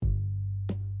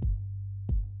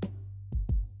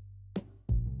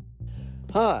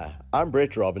Hi, I'm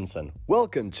Brett Robinson.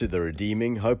 Welcome to the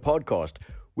Redeeming Hope podcast,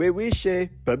 where we share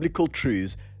biblical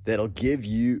truths that'll give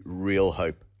you real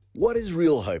hope. What is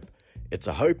real hope? It's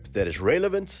a hope that is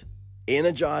relevant,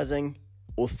 energizing,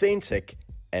 authentic,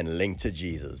 and linked to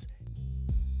Jesus.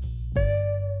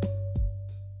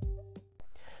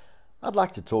 I'd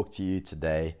like to talk to you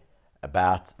today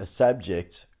about a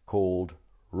subject called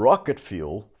rocket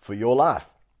fuel for your life.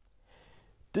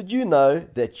 Did you know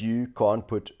that you can't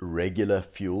put regular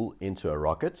fuel into a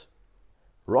rocket?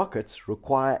 Rockets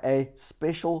require a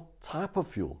special type of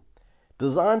fuel,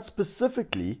 designed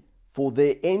specifically for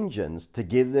their engines to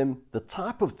give them the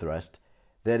type of thrust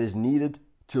that is needed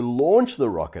to launch the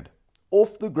rocket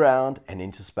off the ground and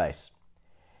into space.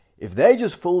 If they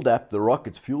just filled up the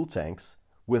rocket's fuel tanks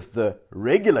with the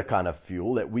regular kind of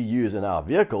fuel that we use in our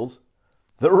vehicles,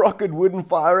 the rocket wouldn't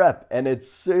fire up, and it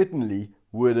certainly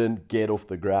wouldn't get off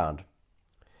the ground.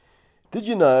 Did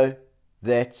you know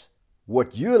that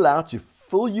what you allow to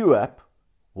fill you up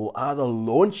will either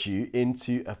launch you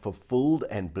into a fulfilled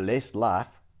and blessed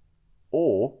life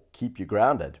or keep you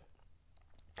grounded?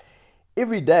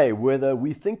 Every day, whether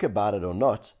we think about it or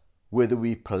not, whether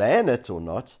we plan it or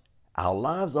not, our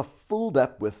lives are filled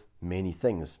up with many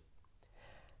things.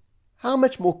 How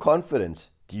much more confident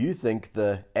do you think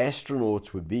the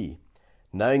astronauts would be,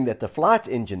 knowing that the flight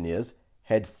engineers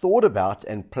had thought about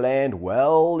and planned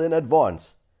well in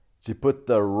advance to put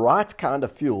the right kind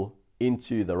of fuel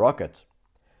into the rocket?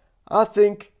 I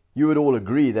think you would all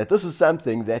agree that this is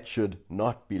something that should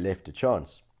not be left to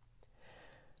chance.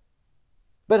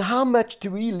 But how much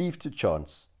do we leave to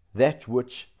chance that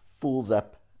which fills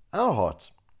up our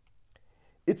heart?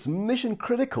 It's mission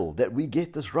critical that we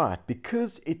get this right,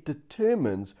 because it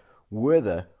determines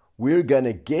whether we're going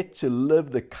to get to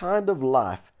live the kind of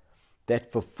life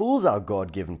that fulfills our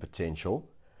God-given potential,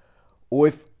 or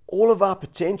if all of our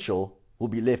potential will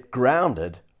be left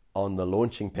grounded on the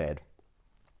launching pad.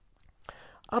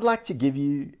 I'd like to give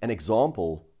you an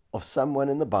example of someone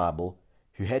in the Bible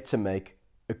who had to make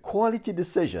a quality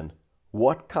decision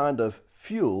what kind of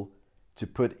fuel to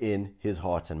put in his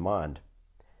heart and mind.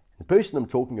 The person I'm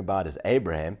talking about is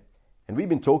Abraham, and we've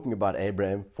been talking about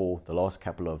Abraham for the last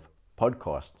couple of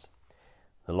podcasts.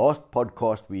 The last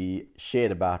podcast we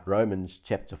shared about Romans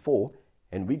chapter 4,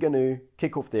 and we're going to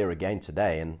kick off there again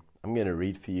today, and I'm going to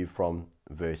read for you from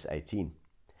verse 18.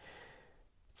 It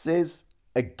says,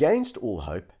 "Against all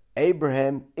hope,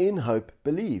 Abraham in hope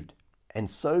believed, and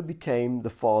so became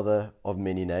the father of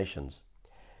many nations.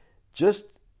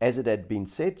 Just as it had been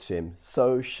said to him,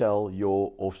 so shall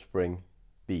your offspring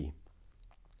be."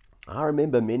 I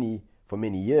remember for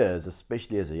many years,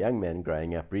 especially as a young man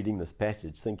growing up, reading this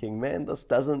passage thinking, man, this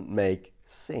doesn't make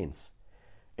sense.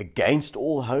 Against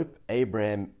all hope,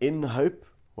 Abraham in hope,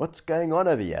 what's going on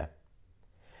over here?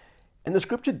 And the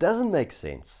scripture doesn't make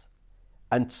sense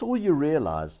until you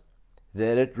realize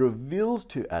that it reveals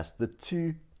to us the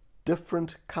two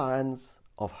different kinds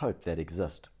of hope that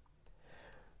exist.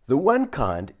 The one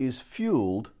kind is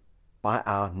fueled by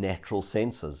our natural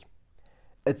senses.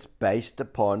 It's based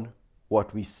upon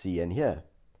what we see and hear.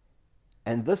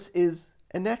 And this is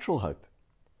a natural hope.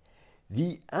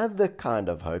 The other kind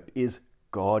of hope is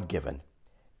God-given.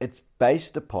 It's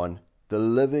based upon the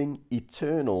living,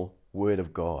 eternal Word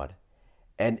of God.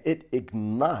 And it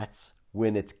ignites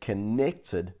when it's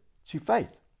connected to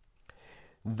faith.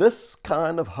 This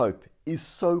kind of hope is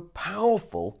so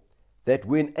powerful that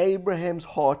when Abraham's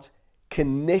heart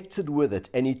connected with it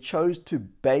and he chose to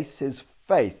base his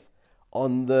faith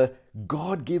on the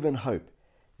God-given hope,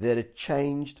 that it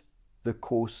changed the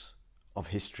course of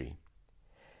history.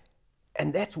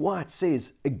 And that's why it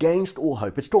says against all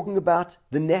hope. It's talking about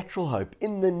the natural hope.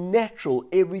 In the natural,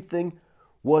 everything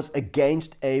was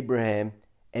against Abraham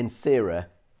and Sarah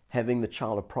having the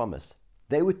child of promise.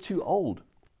 They were too old.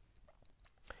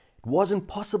 It wasn't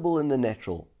possible in the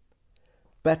natural.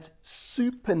 But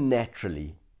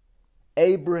supernaturally,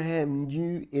 Abraham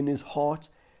knew in his heart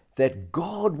that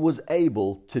God was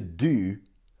able to do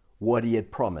what he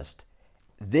had promised.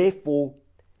 Therefore,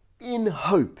 in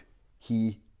hope,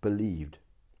 he believed.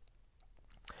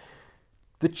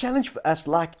 The challenge for us,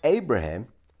 like Abraham,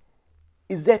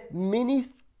 is that many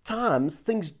times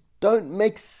things don't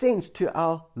make sense to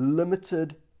our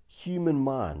limited human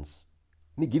minds.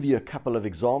 Let me give you a couple of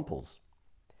examples.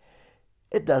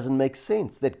 It doesn't make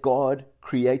sense that God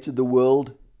created the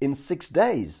world in 6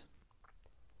 days.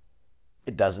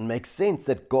 It doesn't make sense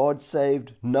that God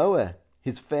saved Noah,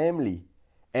 his family,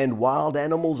 and wild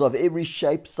animals of every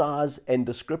shape, size, and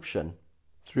description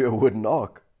through a wooden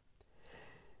ark.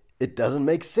 It doesn't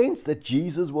make sense that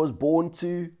Jesus was born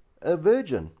to a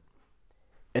virgin.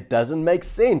 It doesn't make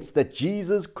sense that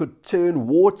Jesus could turn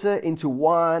water into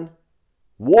wine,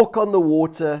 walk on the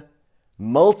water,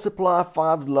 multiply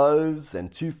 5 loaves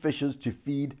and 2 fishes to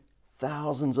feed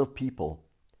thousands of people.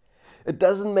 It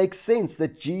doesn't make sense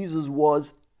that Jesus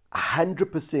was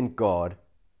 100% God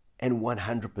and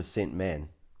 100% man.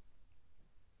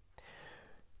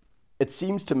 It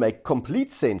seems to make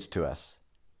complete sense to us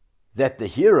that the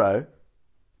hero,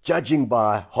 judging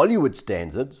by Hollywood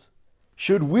standards,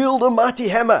 should wield a mighty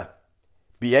hammer,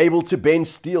 be able to bend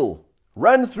steel,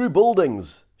 run through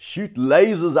buildings, shoot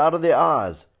lasers out of their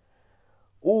eyes,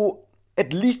 or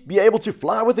at least be able to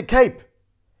fly with a cape.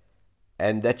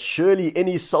 And that surely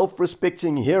any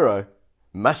self-respecting hero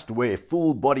must wear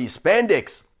full-body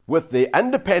spandex with their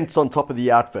underpants on top of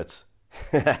the outfits.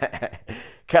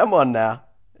 Come on now.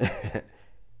 It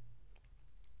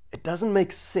doesn't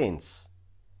make sense.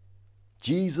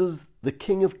 Jesus, the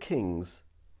King of Kings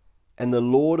and the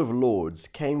Lord of Lords,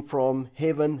 came from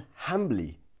heaven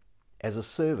humbly as a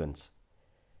servant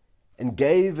and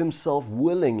gave himself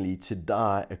willingly to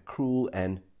die a cruel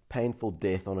and painful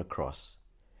death on a cross.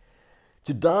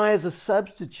 To die as a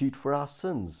substitute for our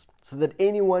sins, so that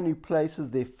anyone who places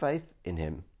their faith in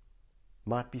him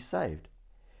might be saved.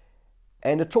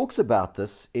 And it talks about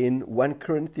this in 1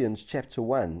 Corinthians chapter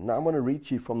 1. Now I want to read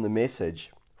to you from the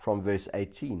Message from verse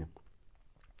 18.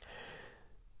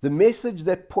 The message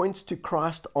that points to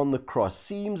Christ on the cross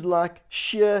seems like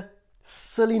sheer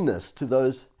silliness to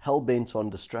those hell-bent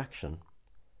on destruction.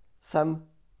 Some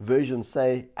versions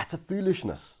say it's a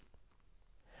foolishness.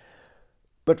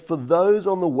 But for those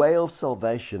on the way of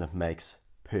salvation, it makes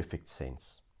perfect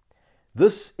sense.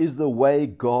 This is the way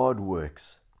God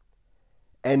works.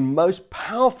 And most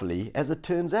powerfully, as it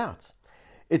turns out.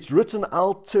 It's written,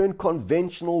 I'll turn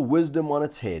conventional wisdom on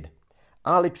its head.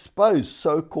 I'll expose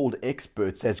so-called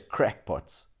experts as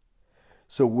crackpots.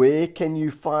 So where can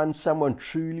you find someone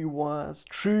truly wise,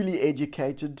 truly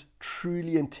educated,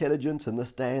 truly intelligent in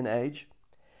this day and age?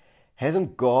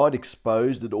 Hasn't God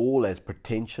exposed it all as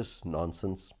pretentious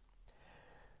nonsense?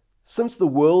 Since the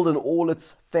world and all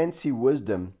its fancy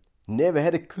wisdom never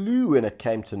had a clue when it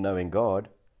came to knowing God,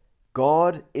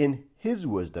 God in his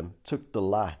wisdom took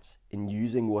delight in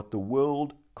using what the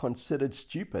world considered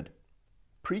stupid,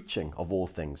 preaching of all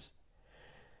things,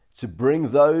 to bring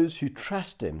those who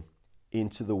trust him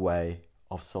into the way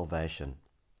of salvation.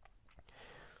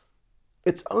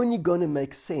 It's only going to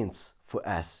make sense for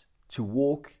us to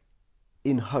walk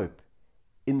in hope,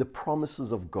 in the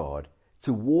promises of God,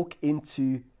 to walk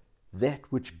into that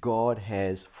which God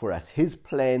has for us, his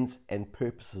plans and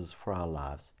purposes for our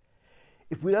lives.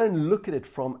 If we don't look at it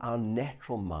from our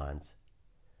natural minds,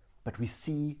 but we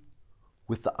see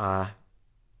with the eye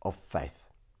of faith.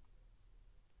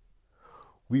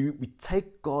 We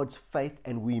take God's faith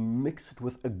and we mix it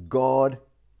with a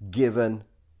God-given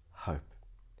hope.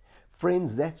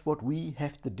 Friends, that's what we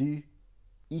have to do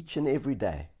each and every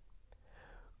day.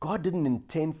 God didn't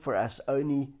intend for us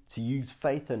only to use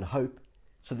faith and hope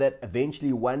so that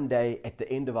eventually one day at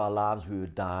the end of our lives we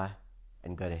would die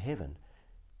and go to heaven.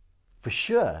 For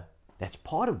sure, that's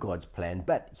part of God's plan,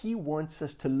 but he wants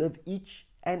us to live each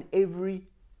and every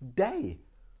day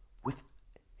with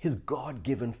his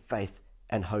God-given faith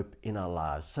and hope in our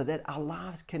lives so that our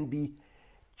lives can be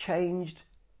changed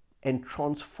and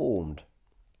transformed.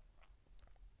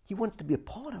 He wants to be a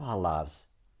part of our lives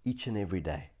each and every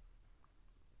day.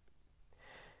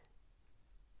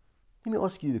 Let me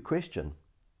ask you the question.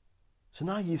 So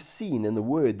now you've seen in the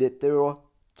Word that there are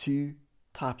 2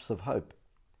 types of hope.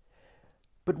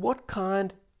 But what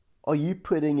kind are you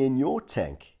putting in your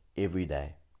tank every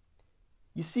day?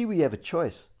 You see, we have a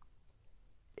choice.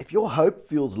 If your hope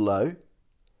feels low,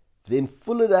 then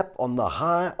fill it up on the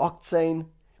high-octane,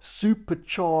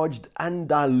 supercharged,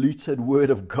 undiluted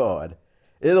Word of God.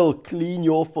 It'll clean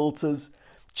your filters,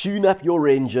 tune up your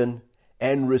engine,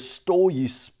 and restore you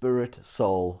spirit,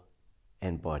 soul,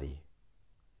 and body.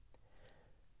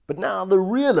 But now the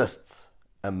realists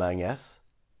among us,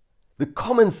 the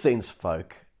common sense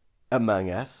folk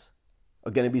among us,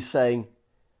 are going to be saying,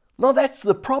 no, that's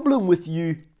the problem with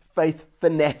you faith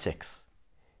fanatics.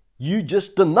 You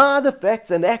just deny the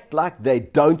facts and act like they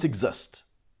don't exist.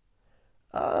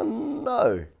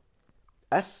 No.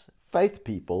 Us faith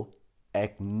people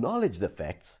acknowledge the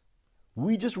facts.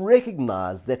 We just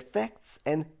recognize that facts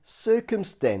and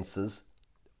circumstances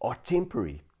are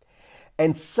temporary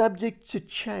and subject to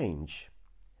change.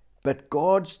 But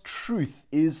God's truth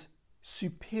is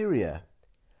superior,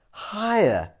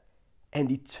 higher, and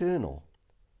eternal.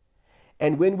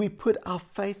 And when we put our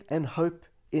faith and hope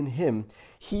in him,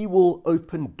 he will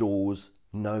open doors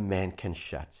no man can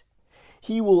shut.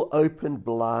 He will open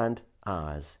blind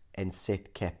eyes and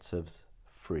set captives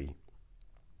free.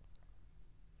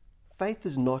 Faith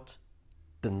is not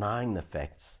denying the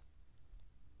facts.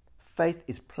 Faith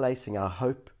is placing our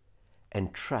hope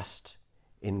and trust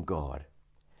in God.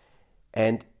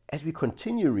 And as we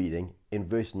continue reading in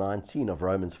verse 19 of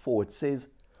Romans 4, it says,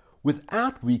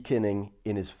 without weakening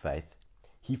in his faith,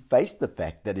 he faced the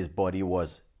fact that his body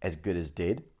was as good as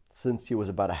dead, since he was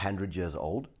about 100 years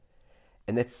old,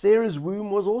 and that Sarah's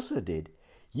womb was also dead.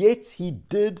 Yet he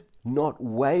did not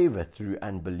waver through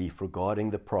unbelief regarding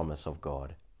the promise of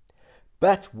God,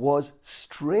 but was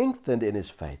strengthened in his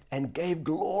faith and gave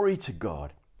glory to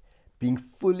God, being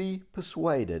fully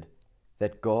persuaded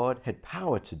that God had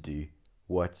power to do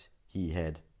what he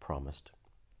had promised.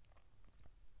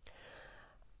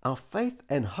 Our faith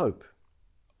and hope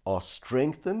are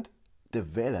strengthened,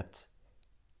 developed,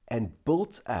 and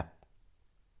built up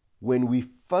when we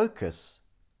focus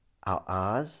our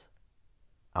eyes,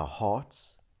 our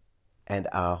hearts, and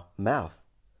our mouth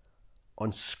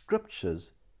on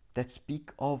scriptures that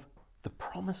speak of the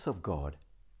promise of God,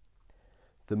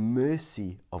 the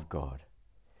mercy of God,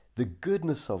 the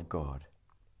goodness of God,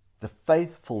 the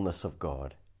faithfulness of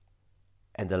God,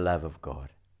 and the love of God.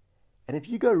 And if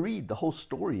you go read the whole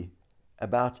story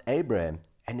about Abraham,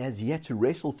 and as he had to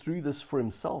wrestle through this for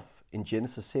himself in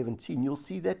Genesis 17, you'll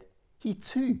see that he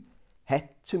too had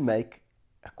to make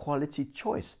a quality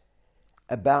choice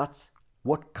about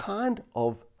what kind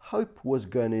of hope was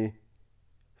going to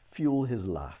fuel his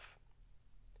life.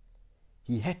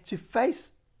 He had to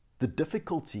face the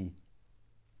difficulty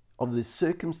of the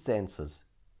circumstances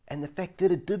and the fact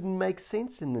that it didn't make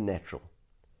sense in the natural.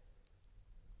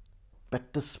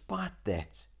 But despite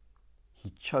that,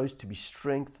 he chose to be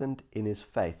strengthened in his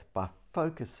faith by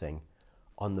focusing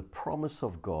on the promise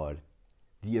of God,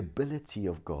 the ability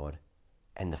of God,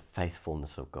 and the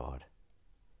faithfulness of God.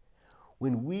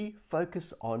 When we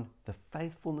focus on the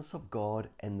faithfulness of God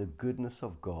and the goodness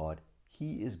of God,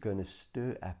 he is going to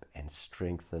stir up and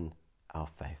strengthen our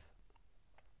faith.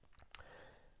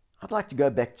 I'd like to go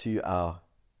back to our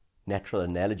natural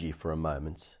analogy for a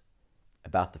moment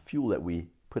about the fuel that we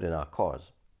put in our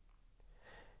cars.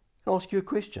 And ask you a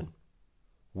question.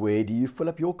 Where do you fill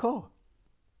up your car?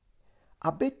 I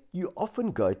bet you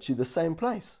often go to the same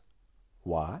place.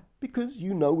 Why? Because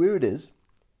you know where it is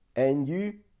and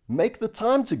you make the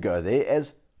time to go there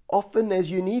as often as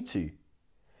you need to.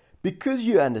 Because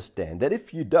you understand that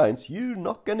if you don't, you're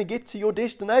not going to get to your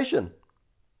destination.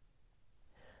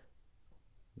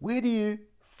 Where do you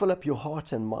fill up your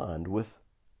heart and mind with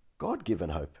God-given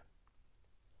hope?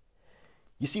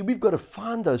 You see, we've got to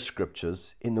find those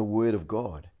scriptures in the Word of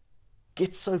God.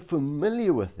 Get so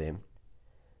familiar with them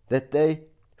that they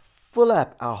fill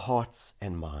up our hearts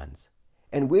and minds.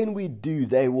 And when we do,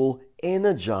 they will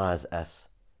energize us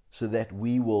so that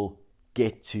we will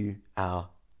get to our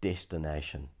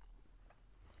destination.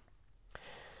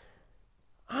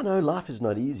 I know life is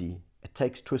not easy. It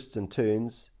takes twists and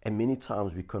turns, and many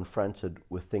times we're confronted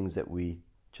with things that we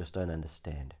just don't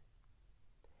understand.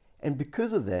 And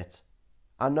because of that,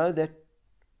 I know that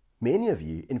many of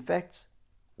you, in fact,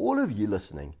 all of you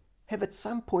listening, have at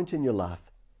some point in your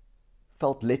life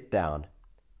felt let down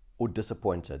or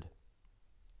disappointed.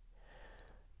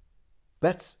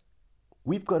 But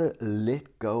we've got to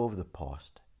let go of the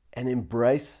past and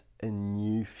embrace a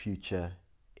new future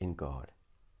in God.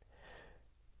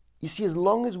 You see, as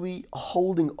long as we are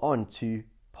holding on to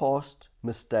past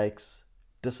mistakes,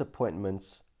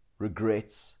 disappointments,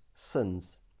 regrets,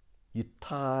 sins, you're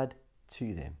tied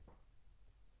to them.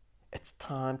 It's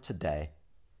time today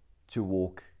to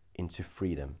walk into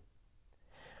freedom.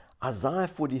 Isaiah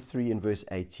 43 and verse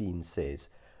 18 says,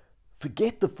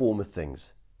 "Forget the former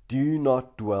things. Do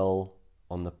not dwell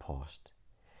on the past.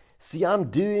 See, I'm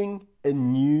doing a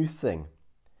new thing.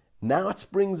 Now it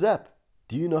springs up.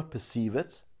 Do you not perceive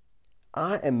it?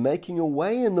 I am making a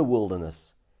way in the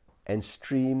wilderness and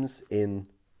streams in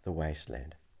the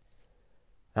wasteland."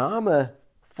 Now, I'm a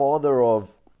father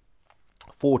of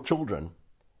 4 children,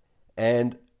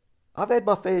 and I've had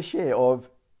my fair share of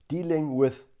dealing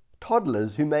with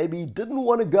toddlers who maybe didn't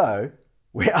want to go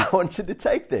where I wanted to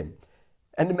take them.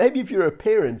 And maybe if you're a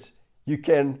parent, you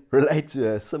can relate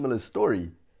to a similar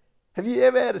story. Have you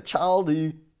ever had a child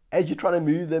who, as you're trying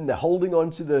to move them, they're holding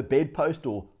onto the bedpost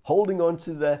or holding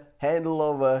onto the handle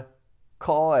of a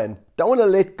car and don't want to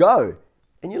let go?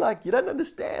 And you're like, you don't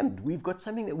understand. We've got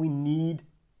something that we need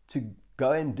to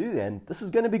go and do, and this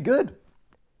is going to be good.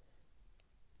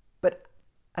 But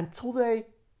until they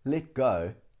let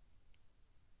go,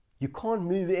 you can't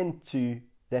move into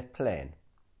that plan.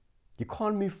 You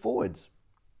can't move forwards.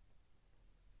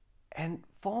 And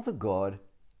Father God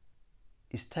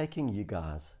is taking you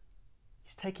guys,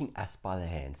 He's taking us by the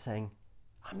hand, saying,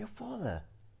 I'm your Father.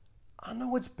 I know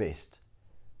what's best.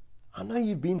 I know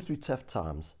you've been through tough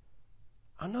times.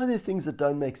 I know there are things that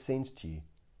don't make sense to you.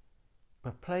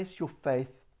 But place your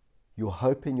faith, your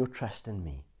hope, and your trust in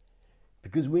me.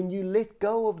 Because when you let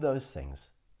go of those things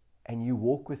and you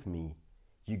walk with me,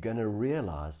 you're going to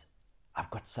realize I've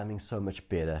got something so much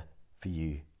better for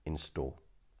you in store.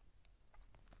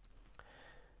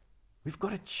 We've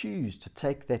got to choose to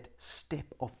take that step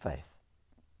of faith.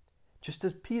 Just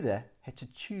as Peter had to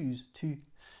choose to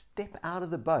step out of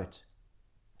the boat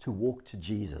to walk to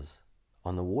Jesus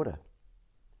on the water.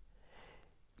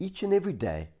 Each and every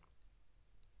day,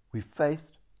 we're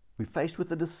faced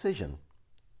with a decision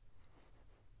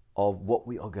of what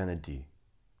we are going to do.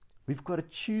 We've got to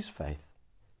choose faith,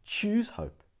 choose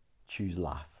hope, choose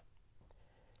life.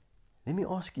 Let me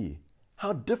ask you,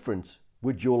 how different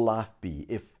would your life be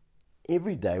if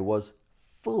every day was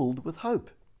filled with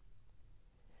hope?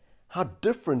 How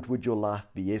different would your life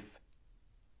be if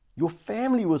your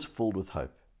family was filled with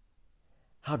hope?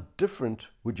 How different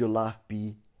would your life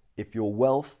be if your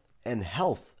wealth and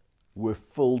health were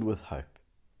filled with hope?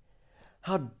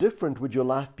 How different would your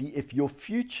life be if your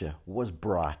future was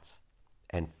bright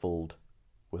and filled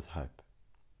with hope?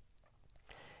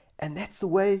 And that's the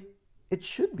way it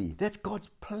should be. That's God's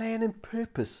plan and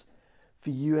purpose for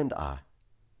you and I.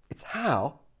 It's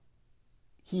how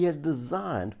He has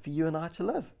designed for you and I to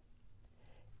live.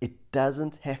 It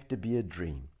doesn't have to be a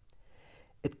dream.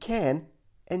 It can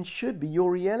and should be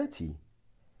your reality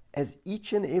as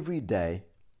each and every day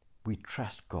we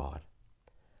trust God.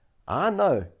 I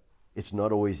know it's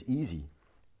not always easy,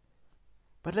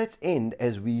 but let's end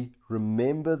as we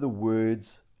remember the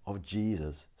words of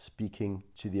Jesus speaking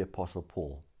to the Apostle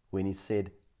Paul when he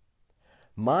said,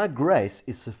 "My grace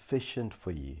is sufficient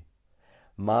for you.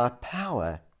 My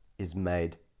power is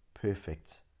made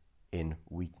perfect in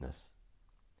weakness."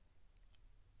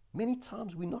 Many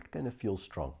times we're not going to feel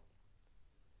strong.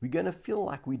 We're going to feel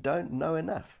like we don't know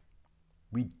enough.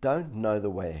 We don't know the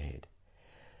way ahead.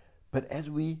 But as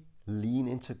we lean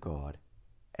into God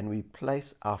and we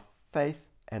place our faith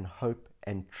and hope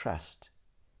and trust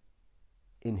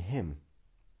in Him,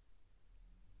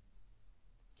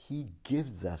 He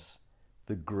gives us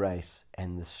the grace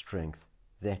and the strength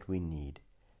that we need,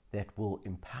 that will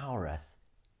empower us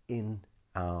in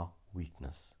our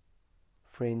weakness.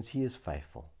 Friends, He is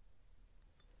faithful.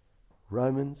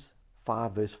 Romans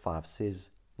 5 verse 5 says,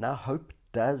 "Now hope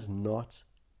does not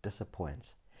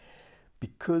disappoint,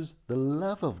 because the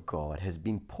love of God has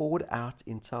been poured out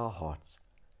into our hearts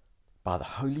by the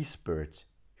Holy Spirit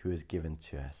who is given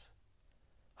to us."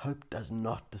 Hope does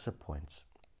not disappoint.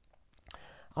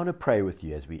 I want to pray with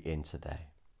you as we end today.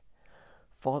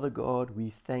 Father God, we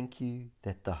thank you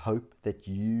that the hope that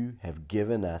you have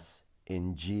given us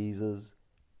in Jesus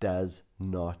does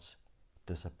not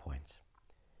disappoint.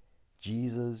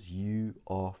 Jesus, you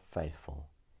are faithful.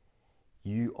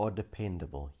 You are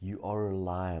dependable. You are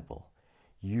reliable.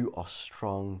 You are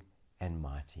strong and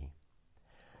mighty.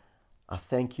 I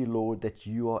thank you, Lord, that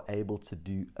you are able to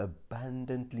do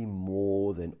abundantly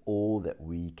more than all that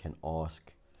we can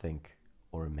ask, think,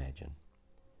 or imagine.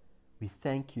 We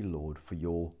thank you, Lord, for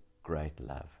your great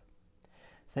love.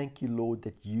 Thank you, Lord,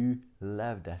 that you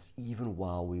loved us even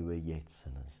while we were yet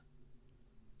sinners.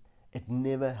 It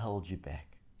never held you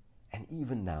back. And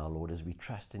even now, Lord, as we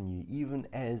trust in you, even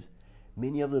as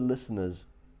many of the listeners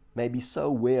may be so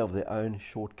aware of their own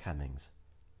shortcomings,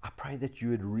 I pray that you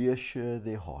would reassure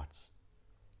their hearts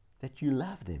that you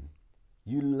love them.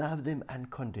 You love them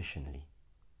unconditionally.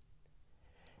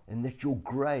 And that your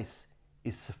grace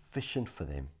is sufficient for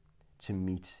them to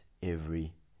meet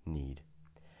every need.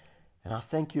 And I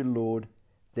thank you, Lord,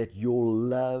 that your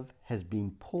love has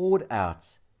been poured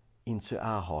out into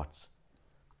our hearts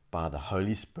by the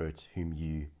Holy Spirit whom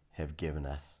you have given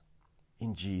us.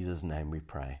 In Jesus' name we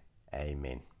pray.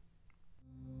 Amen.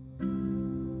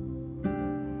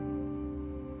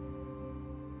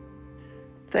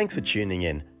 Thanks for tuning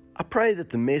in. I pray that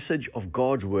the message of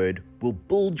God's Word will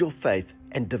build your faith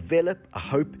and develop a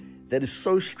hope that is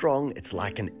so strong it's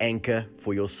like an anchor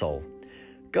for your soul.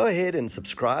 Go ahead and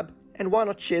subscribe, and why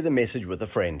not share the message with a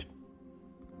friend?